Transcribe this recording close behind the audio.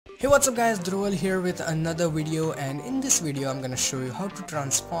Hey, what's up guys, Dhruval here with another video, and in this video I'm gonna show you how to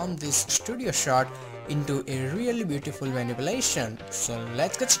transform this studio shot into a really beautiful manipulation. So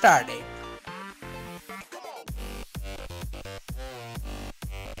let's get started.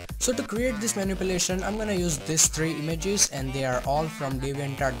 So to create this manipulation, I'm gonna use these three images and they are all from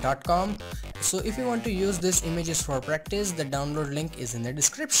deviantart.com. So if you want to use these images for practice, the download link is in the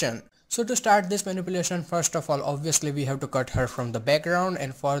description. So to start this manipulation, first of all, obviously we have to cut her from the background,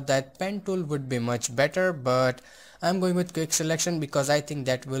 and for that pen tool would be much better, but I'm going with quick selection because I think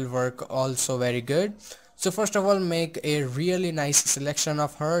that will work also very good. So first of all, make a really nice selection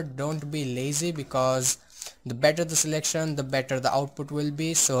of her. Don't be lazy because the better the selection, the better the output will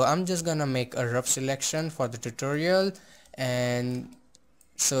be. So I'm just gonna make a rough selection for the tutorial, and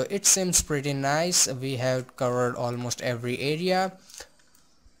so it seems pretty nice. We have covered almost every area.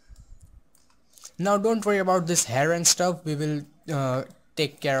 Now don't worry about this hair and stuff, we will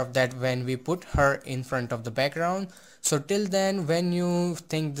take care of that when we put her in front of the background. So till then, when you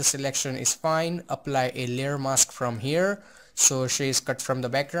think the selection is fine, apply a layer mask from here so she is cut from the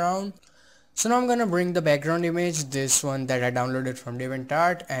background. So now I'm gonna bring the background image, this one that I downloaded from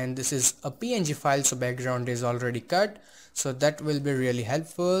DeviantArt, and this is a PNG file, so background is already cut, so that will be really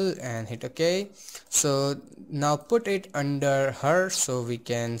helpful, and hit OK. So now put it under her so we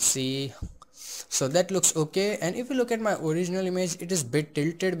can see. So that looks okay, and if you look at my original image, it is bit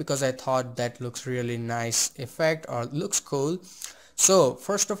tilted because I thought that looks really nice effect or looks cool. So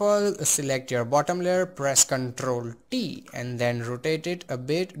first of all, select your bottom layer, press Ctrl T and then rotate it a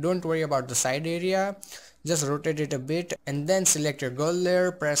bit. Don't worry about the side area, just rotate it a bit, and then select your girl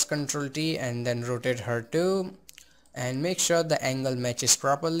layer, press Ctrl T and then rotate her too, and make sure the angle matches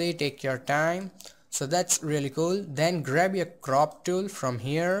properly. Take your time. So that's really cool. Then grab your crop tool from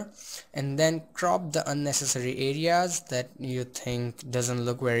here and then crop the unnecessary areas that you think doesn't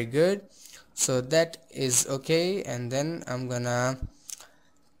look very good. So that is okay, and then I'm gonna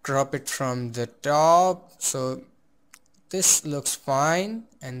crop it from the top. So this looks fine,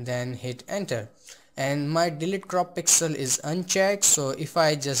 and then hit enter. And my delete crop pixel is unchecked, so if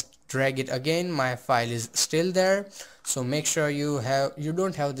I just drag it again, my file is still there. So make sure you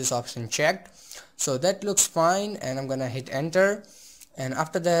don't have this option checked. So that looks fine, and I'm gonna hit enter, and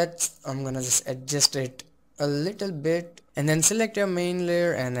after that I'm gonna just adjust it a little bit, and then select your main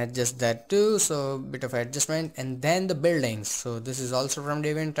layer and adjust that too, so bit of adjustment. And then the buildings, so this is also from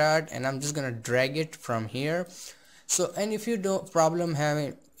DeviantArt, and I'm just gonna drag it from here. So, and if you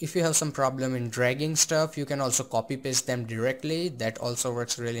have some problem in dragging stuff, you can also copy paste them directly. That also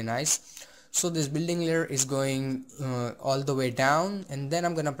works really nice. So this building layer is going all the way down, and then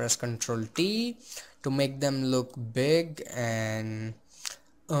I'm gonna press Ctrl T to make them look big. And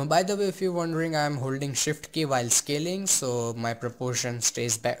by the way, if you're wondering, I'm holding shift key while scaling, so my proportion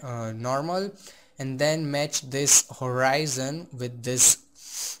stays back normal. And then match this horizon with this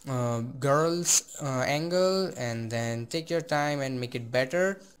girl's angle, and then take your time and make it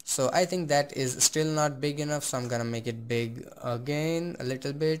better. So I think that is still not big enough, so I'm gonna make it big again a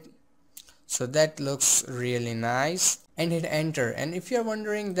little bit. So that looks really nice, and hit enter. And if you're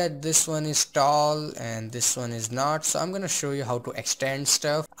wondering that this one is tall and this one is not, so I'm gonna show you how to extend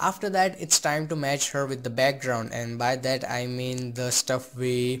stuff. After that, it's time to match her with the background, and by that I mean the stuff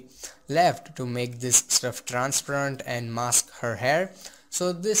we left to make this stuff transparent and mask her hair.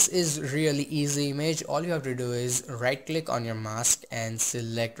 So this is really easy image. All you have to do is right click on your mask and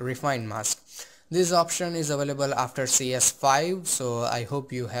select refine mask. This option is available after CS5, so I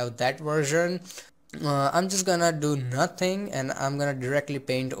hope you have that version. I'm just gonna do nothing, and I'm gonna directly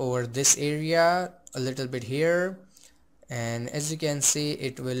paint over this area a little bit here, and as you can see,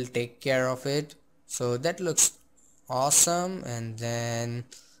 it will take care of it. So that looks awesome. And then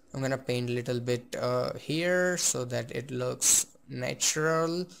I'm gonna paint a little bit here so that it looks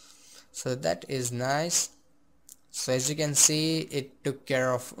natural. So that is nice. So as you can see, it took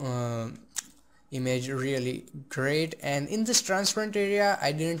care of image really great. And in this transparent area,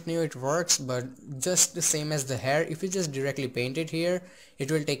 I didn't know it works, but just the same as the hair, if you just directly paint it here,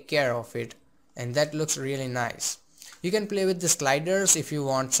 it will take care of it, and that looks really nice. You can play with the sliders if you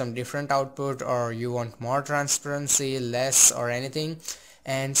want some different output, or you want more transparency, less, or anything.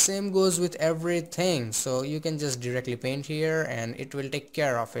 And same goes with everything, so you can just directly paint here and it will take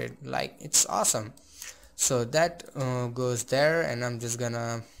care of it. Like, it's awesome. So that goes there, and I'm just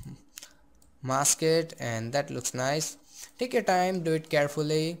gonna mask it, and that looks nice. Take your time, do it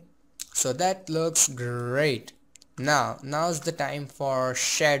carefully. So that looks great. Now's the time for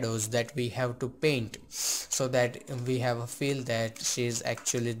shadows that we have to paint, so that we have a feel that she's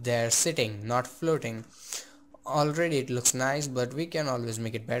actually there sitting, not floating. already it looks nice, but we can always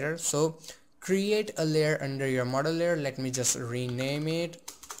make it better. So create a layer under your model layer. Let me just rename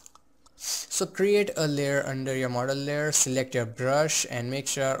it. So create a layer under your model layer, select your brush and make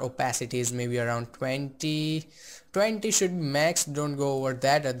sure opacity is maybe around 20. 20 should be max, don't go over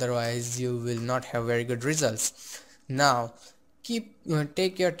that, otherwise you will not have very good results. Now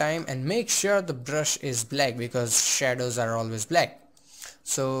take your time and make sure the brush is black, because shadows are always black.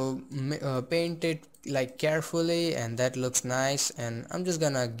 So paint it like carefully, and that looks nice. And I'm just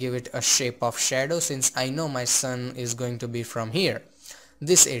gonna give it a shape of shadow, since I know my sun is going to be from here,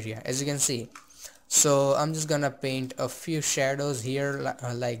 this area, as you can see. So I'm just gonna paint a few shadows here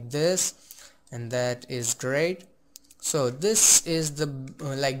like this, and that is great. So this is the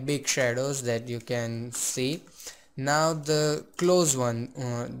like big shadows that you can see. Now the close one,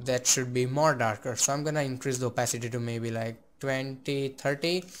 that should be more darker, so I'm gonna increase the opacity to maybe like 20,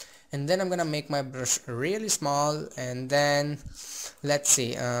 30, and then I'm gonna make my brush really small. And then let's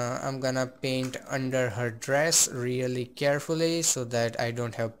see, I'm gonna paint under her dress really carefully so that I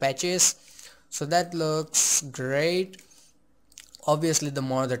don't have patches. So that looks great. Obviously the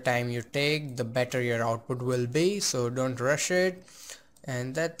more the time you take, the better your output will be, so don't rush it.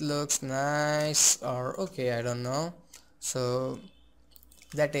 And that looks nice, or okay, I don't know. So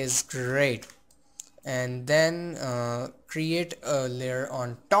that is great. And then create a layer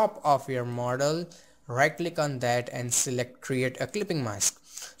on top of your model, right click on that and select create a clipping mask.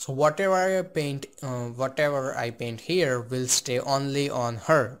 So whatever I paint here will stay only on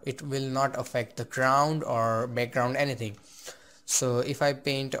her, it will not affect the ground or background, anything. So if I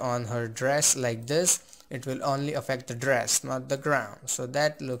paint on her dress like this, it will only affect the dress, not the ground. So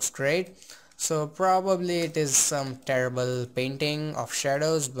that looks great. So probably it is some terrible painting of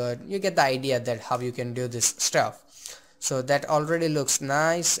shadows, but you get the idea that how you can do this stuff. So that already looks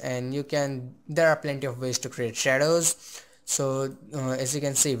nice, and there are plenty of ways to create shadows. So as you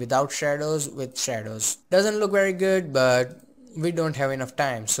can see, without shadows, with shadows, doesn't look very good, but we don't have enough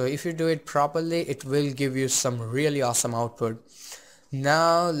time. So if you do it properly, it will give you some really awesome output.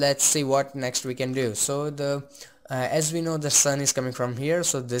 Now let's see what next we can do. So as we know, the sun is coming from here,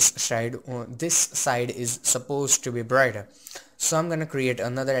 so this side is supposed to be brighter. So I'm gonna create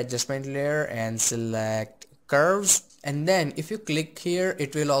another adjustment layer and select curves, and then if you click here,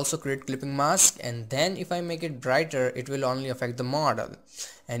 it will also create clipping mask. And then if I make it brighter, it will only affect the model,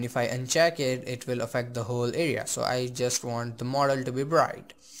 and if I uncheck it, it will affect the whole area. So I just want the model to be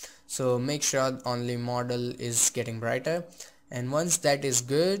bright, so make sure only model is getting brighter. And once that is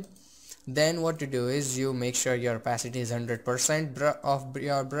good, then what to do is you make sure your opacity is 100% of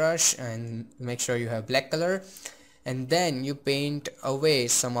your brush, and make sure you have black color. And then you paint away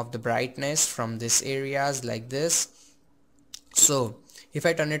some of the brightness from these areas like this. So if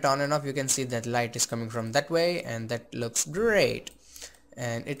I turn it on and off, you can see that light is coming from that way, and that looks great.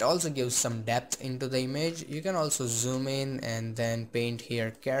 And it also gives some depth into the image. You can also zoom in and then paint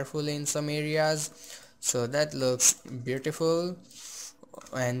here carefully in some areas. So that looks beautiful.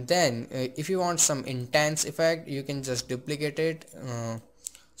 And then if you want some intense effect, you can just duplicate it.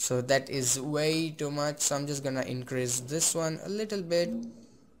 So that is way too much, so I'm just gonna increase this one a little bit.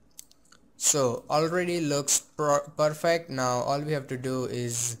 So already looks perfect. Now all we have to do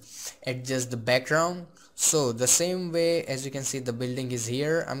is adjust the background. So the same way, as you can see, the building is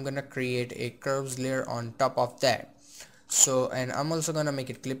here, I'm gonna create a curves layer on top of that. So, and I'm also gonna make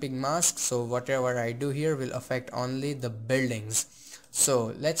it clipping mask, so whatever I do here will affect only the buildings.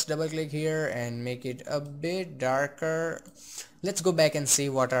 So let's double click here and make it a bit darker. Let's go back and see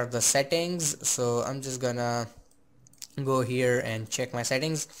what are the settings. So I'm just gonna go here and check my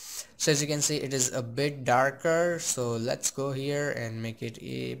settings. So as you can see, it is a bit darker, so let's go here and make it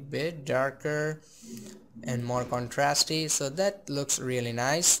a bit darker and more contrasty. So that looks really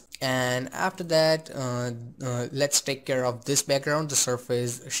nice. And after that, let's take care of this background, the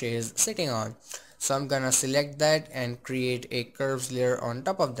surface she is sitting on. So I'm gonna select that and create a curves layer on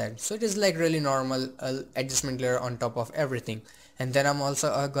top of that. So it is like really normal adjustment layer on top of everything. And then I'm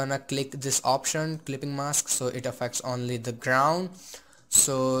also gonna click this option, clipping mask, so it affects only the ground.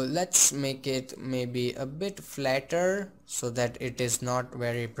 So let's make it maybe a bit flatter so that it is not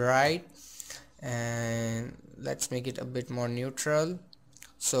very bright, and let's make it a bit more neutral.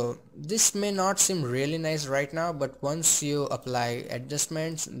 So this may not seem really nice right now, but once you apply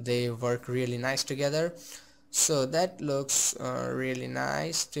adjustments, they work really nice together. So that looks really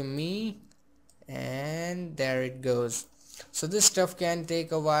nice to me, and there it goes. So this stuff can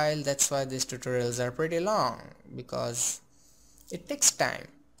take a while, that's why these tutorials are pretty long, because it takes time.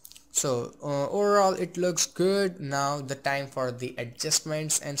 So overall it looks good. Now the time for the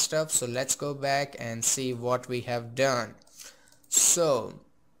adjustments and stuff, so let's go back and see what we have done. So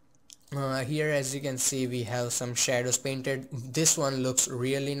here, as you can see, we have some shadows painted. This one looks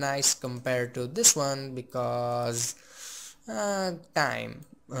really nice compared to this one because time,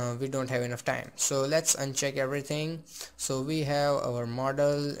 we don't have enough time. So let's uncheck everything. So we have our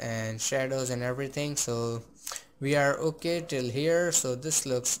model and shadows and everything, so we are okay till here. So this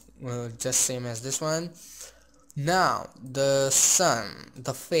looks just same as this one. Now the sun,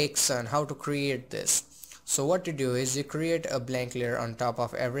 the fake sun, how to create this. So what you do is you create a blank layer on top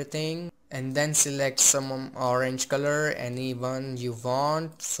of everything and then select some orange color, any one you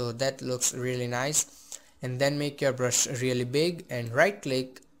want, so that looks really nice. And then make your brush really big and right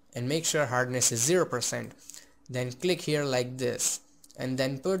click and make sure hardness is 0%. Then click here like this and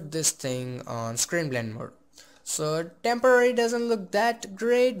then put this thing on screen blend mode. So temporary doesn't look that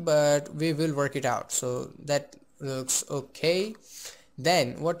great, but we will work it out. So that looks okay.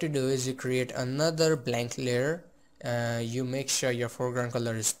 Then what to do is you create another blank layer. You make sure your foreground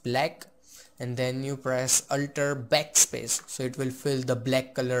color is black and then you press Alt backspace, so it will fill the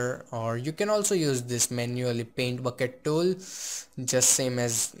black color. Or you can also use this manually paint bucket tool, just same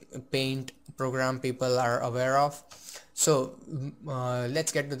as paint program people are aware of. So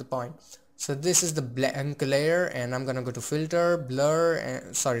let's get to the point. So this is the blank layer and I'm gonna go to filter, blur,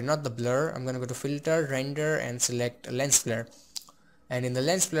 and sorry, not the blur, I'm gonna go to filter, render and select lens flare. And in the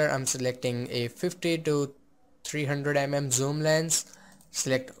lens flare I'm selecting a 50 to 300 mm zoom lens.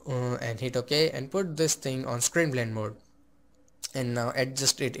 Select and hit OK and put this thing on screen blend mode and now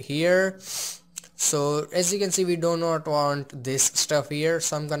adjust it here. So as you can see, we do not want this stuff here,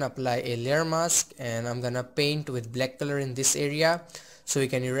 so I'm gonna apply a layer mask and I'm gonna paint with black color in this area so we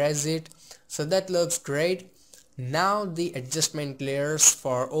can erase it. So that looks great. Now the adjustment layers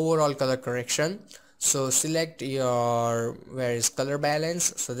for overall color correction. So select your, where is color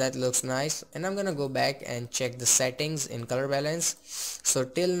balance, so that looks nice, and I'm gonna go back and check the settings in color balance. So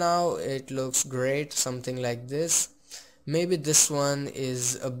till now it looks great, something like this. Maybe this one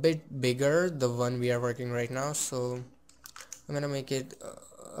is a bit bigger, the one we are working right now, so I'm gonna make it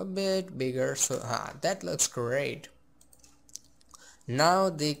a bit bigger. So that looks great.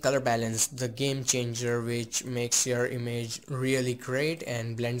 Now the color balance, the game changer which makes your image really great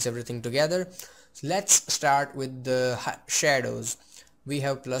and blends everything together. So let's start with the shadows. We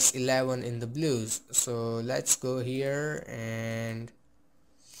have +11 in the blues, so let's go here and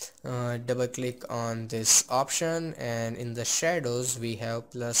double click on this option, and in the shadows we have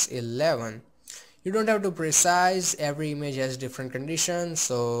 +11. You don't have to precise, every image has different conditions,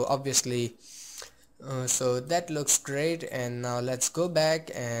 so obviously so that looks great. And now let's go back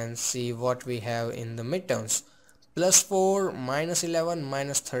and see what we have in the midtones. +4, -11,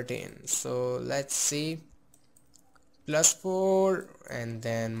 -13. So let's see, +4 and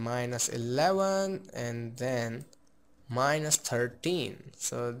then -11 and then -13.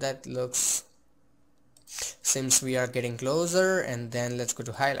 So that looks, seems we are getting closer. And then let's go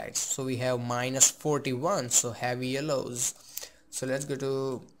to highlights. So we have -41, so heavy yellows. So let's go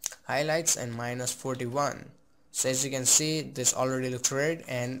to highlights and -41. So as you can see, this already looks great.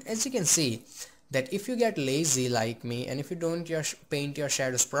 And as you can see that if you get lazy like me and if you don't paint your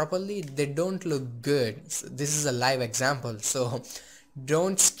shadows properly, they don't look good. So this is a live example, so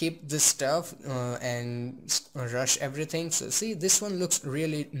don't skip this stuff and rush everything. So see, this one looks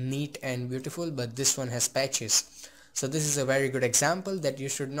really neat and beautiful, but this one has patches. So this is a very good example that you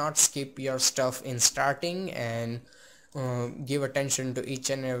should not skip your stuff in starting and give attention to each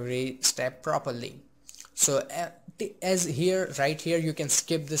and every step properly. So as here, right here, you can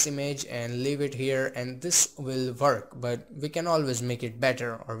skip this image and leave it here and this will work, but we can always make it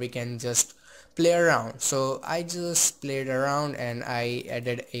better, or we can just play around. So I just played around and I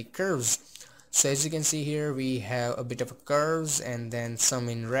added a curves. So as you can see here, we have a bit of a curves and then some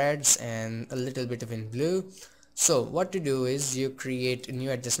in reds and a little bit of in blue. So what to do is you create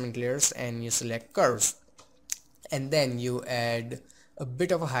new adjustment layers and you select curves, and then you add a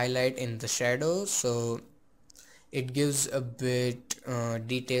bit of a highlight in the shadow, so it gives a bit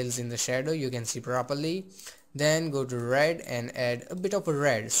details in the shadow, you can see properly. Then go to red and add a bit of a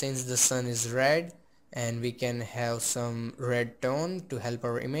red, since the sun is red, and we can have some red tone to help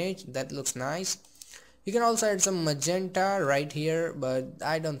our image. That looks nice. You can also add some magenta right here, but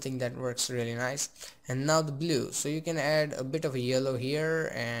I don't think that works really nice. And now the blue, so you can add a bit of a yellow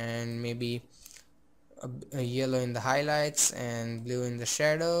here and maybe a yellow in the highlights and blue in the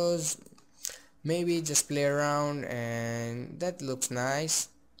shadows. Maybe just play around and that looks nice.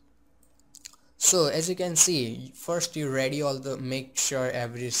 So as you can see, first you ready all the, make sure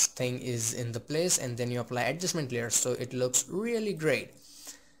everything is in the place, and then you apply adjustment layers so it looks really great.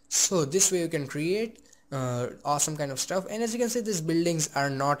 So this way you can create awesome kind of stuff. And as you can see, these buildings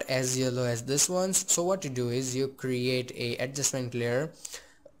are not as yellow as this ones. So what you do is you create a adjustment layer,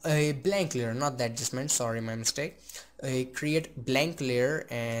 a blank layer, not the adjustment, sorry, my mistake. Create blank layer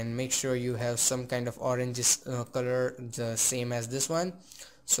and make sure you have some kind of orange color the same as this one.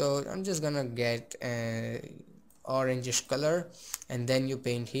 So I'm just gonna get a orangish color, and then you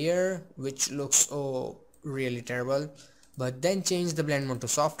paint here, which looks really terrible. But then change the blend mode to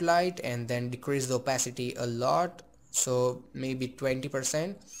soft light and then decrease the opacity a lot, so maybe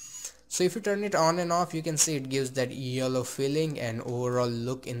 20%. So if you turn it on and off, you can see it gives that yellow feeling and overall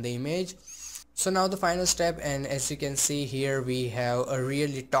look in the image. So now the final step, and as you can see here we have a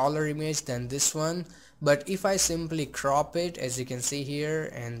really taller image than this one. But if I simply crop it, as you can see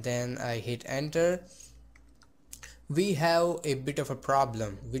here, and then I hit enter, we have a bit of a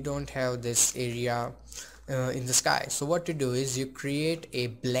problem. We don't have this area in the sky. So what to do is you create a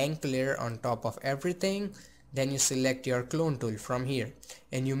blank layer on top of everything, then you select your clone tool from here,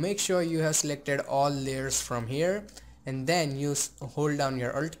 and you make sure you have selected all layers from here, and then you hold down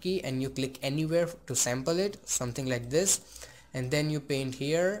your alt key and you click anywhere to sample it, something like this, and then you paint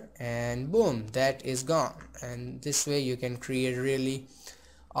here, and boom, that is gone. And this way you can create really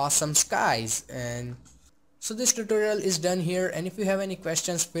awesome skies. And so this tutorial is done here, and if you have any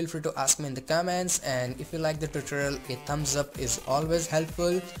questions, feel free to ask me in the comments. And if you like the tutorial, a thumbs up is always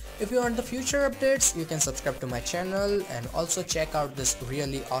helpful. If you want the future updates, you can subscribe to my channel and also check out this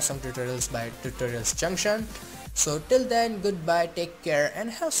really awesome tutorials by Tutorials Junction. So till then, goodbye, take care,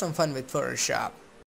 and have some fun with Photoshop.